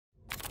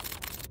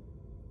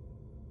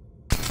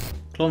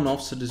clone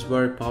offset is a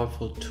very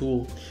powerful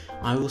tool.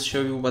 I will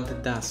show you what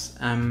it does.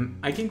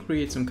 I can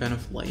create some kind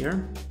of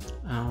layer.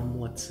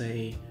 Let's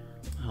say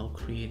I'll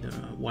create a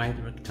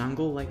wide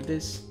rectangle like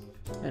this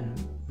and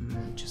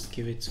just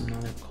give it some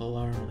other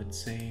color. Let's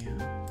say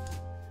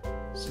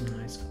some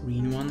nice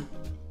green one.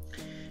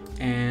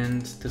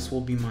 And this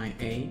will be my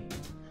A.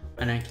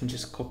 And I can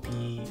just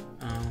copy,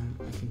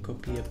 I can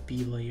copy a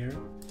B layer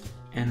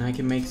and I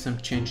can make some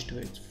change to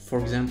it. For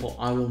example,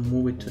 I will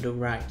move it to the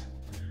right,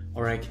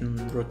 or I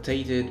can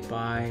rotate it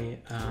by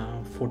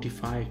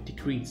 45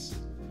 degrees.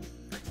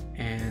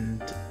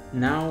 And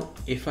now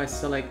if I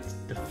select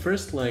the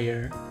first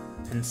layer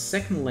and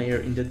second layer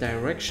in the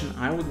direction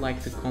I would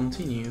like to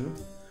continue,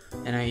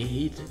 and I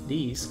hit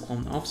this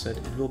clone offset,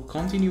 it will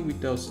continue with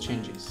those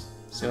changes.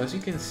 So as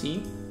you can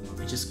see,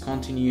 it just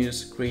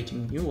continues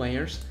creating new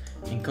layers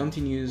and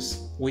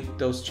continues with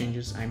those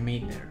changes I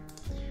made there.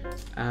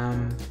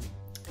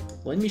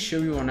 Let me show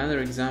you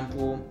another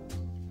example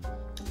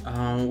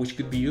which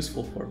could be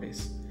useful for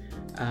this.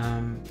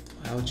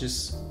 I'll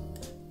just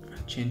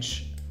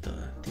change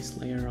this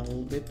layer a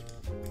little bit.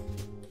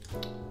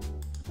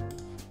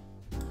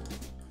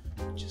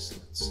 Just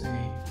let's say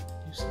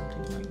do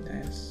something like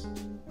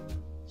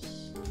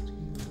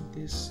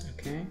this,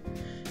 okay,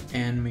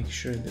 and make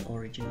sure the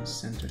origin is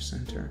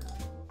center.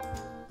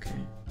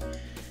 Okay,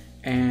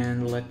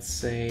 and let's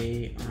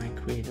say I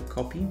create a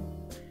copy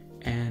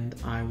and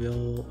I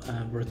will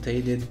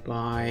rotate it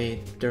by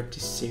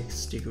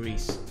 36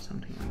 degrees,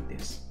 something like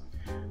this.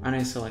 And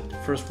I select the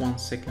first one,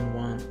 second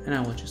one, and I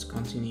will just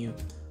continue.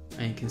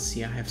 And you can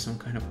see I have some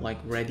kind of like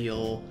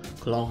radial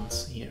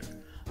clones here.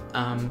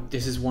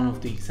 This is one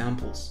of the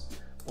examples.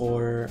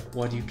 Or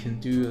what you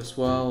can do as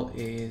well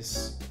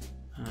is,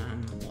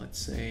 let's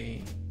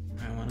say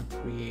I want to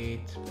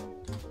create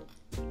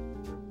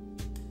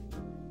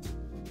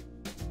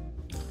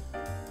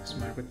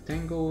my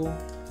rectangle,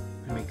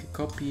 I make a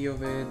copy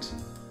of it,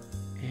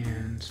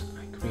 and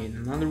I create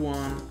another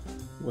one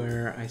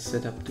where I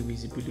set up the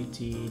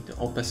visibility, the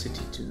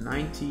opacity to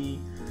 90,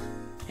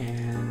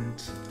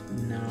 and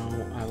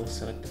now I will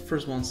select the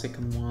first one,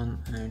 second one,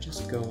 and I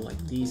just go like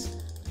this,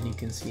 and you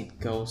can see it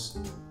goes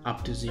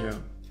up to 0.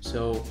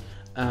 So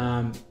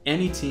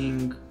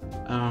anything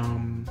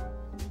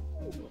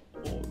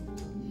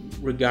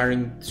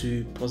regarding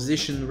to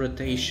position,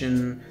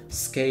 rotation,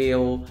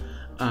 scale,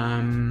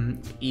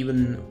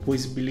 even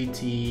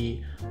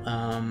visibility,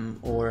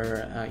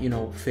 or you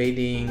know,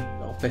 fading,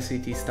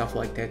 opacity, stuff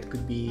like that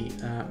could be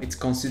it's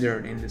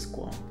considered in this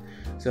clone.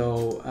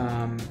 So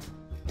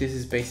this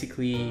is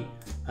basically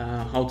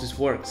how this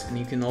works, and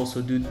you can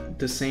also do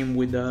the same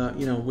with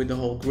you know, with the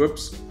whole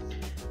groups,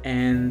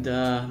 and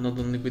not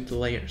only with the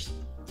layers.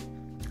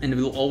 And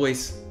we'll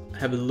always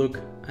have a look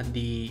at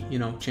the, you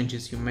know,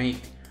 changes you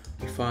make.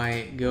 If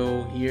I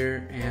go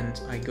here and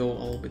I go a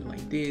little bit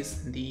like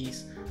this and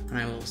these, and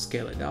I will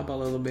scale it up a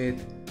little bit,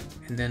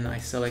 and then I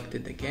select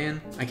it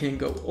again. I can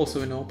go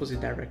also in the opposite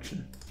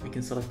direction. I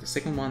can select the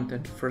second one,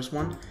 then the first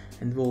one,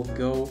 and we'll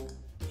go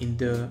in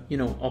the, you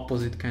know,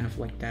 opposite kind of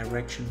like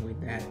direction with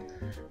that,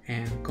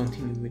 and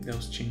continue with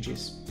those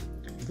changes.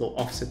 It will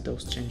offset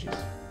those changes.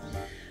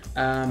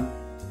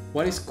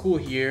 What is cool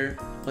here,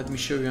 let me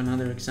show you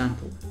another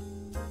example.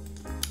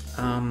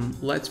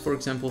 Let's, for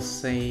example,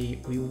 say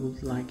we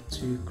would like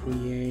to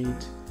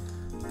create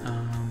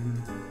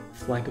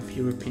flag of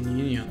European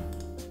Union,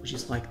 which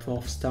is like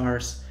 12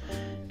 stars,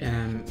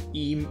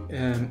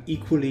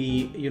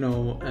 equally, you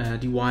know,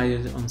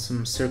 divided on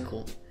some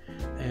circle.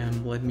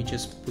 Let me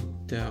just put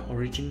the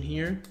origin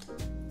here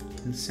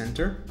in the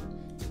center.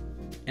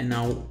 And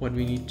now what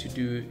we need to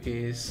do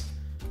is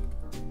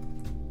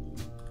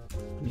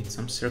we need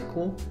some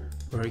circle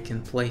where we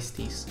can place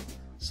these.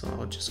 So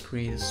I'll just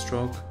create a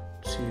stroke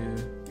to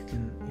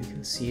you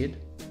can see it.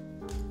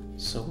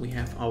 So we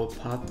have our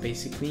path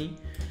basically.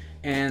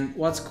 And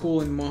what's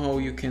cool in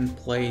Moho, you can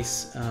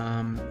place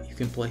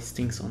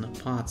things on the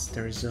paths.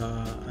 There is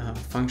a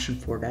function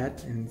for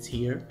that, and it's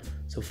here.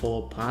 So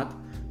follow path.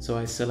 So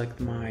I select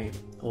my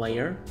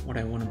layer, what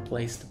I want to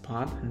place the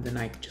path, and then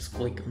I just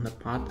click on the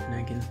path, and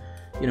I can,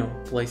 you know,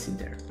 place it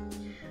there.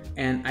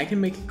 And I can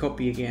make a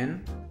copy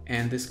again,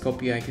 and this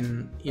copy I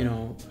can, you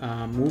know,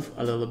 move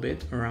a little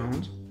bit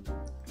around.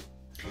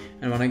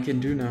 And what I can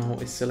do now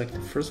is select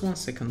the first one,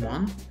 second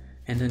one,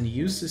 and then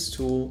use this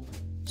tool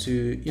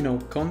to, you know,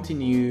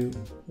 continue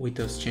with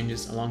those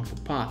changes along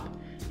the path.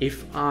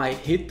 If I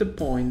hit the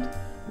point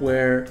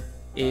where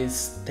they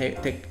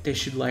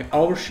should like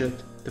overshoot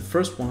the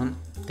first one,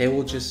 they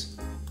will just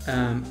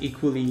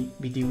equally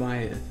be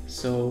divided.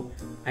 So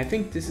I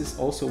think this is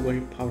also a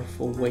very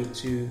powerful way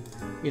to,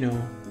 you know,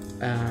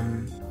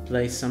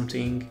 place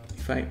something.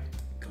 If I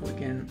go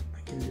again,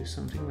 I can do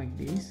something like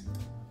this.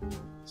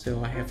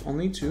 So I have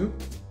only 2,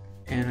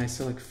 and I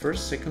select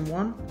first, second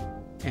one,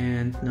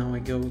 and now I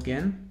go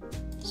again.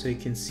 So you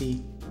can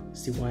see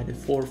it's divided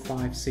 4,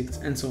 5, 6,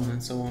 and so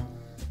on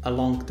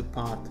along the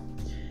path.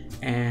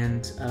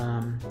 And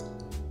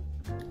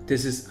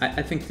this is,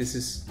 I think this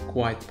is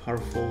quite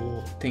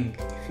powerful thing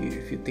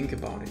if you think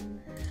about it.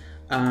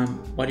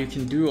 What you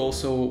can do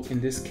also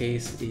in this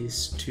case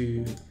is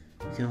you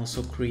can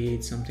also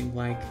create something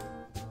like,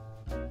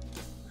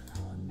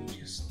 let me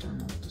just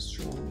turn off the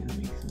stroke and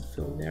make them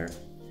fill there.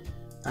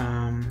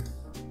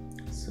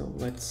 So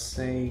let's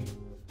say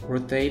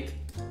rotate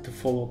to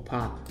follow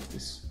path.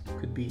 This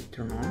could be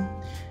turned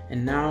on.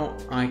 And now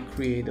I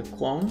create a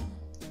clone,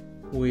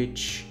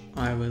 which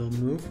I will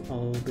move a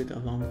little bit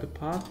along the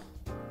path,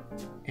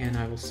 and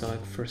I will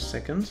select first,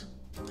 second,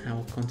 and I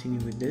will continue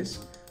with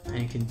this. And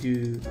you can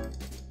do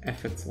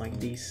effects like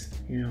these,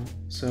 you know.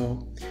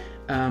 So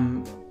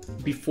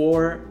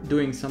before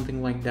doing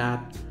something like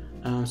that,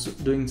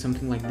 doing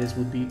something like this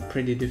would be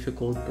pretty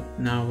difficult, but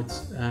now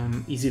it's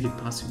easily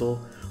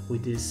possible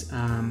with this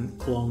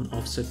clone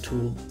offset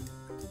tool.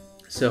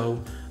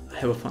 So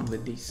have a fun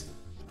with these.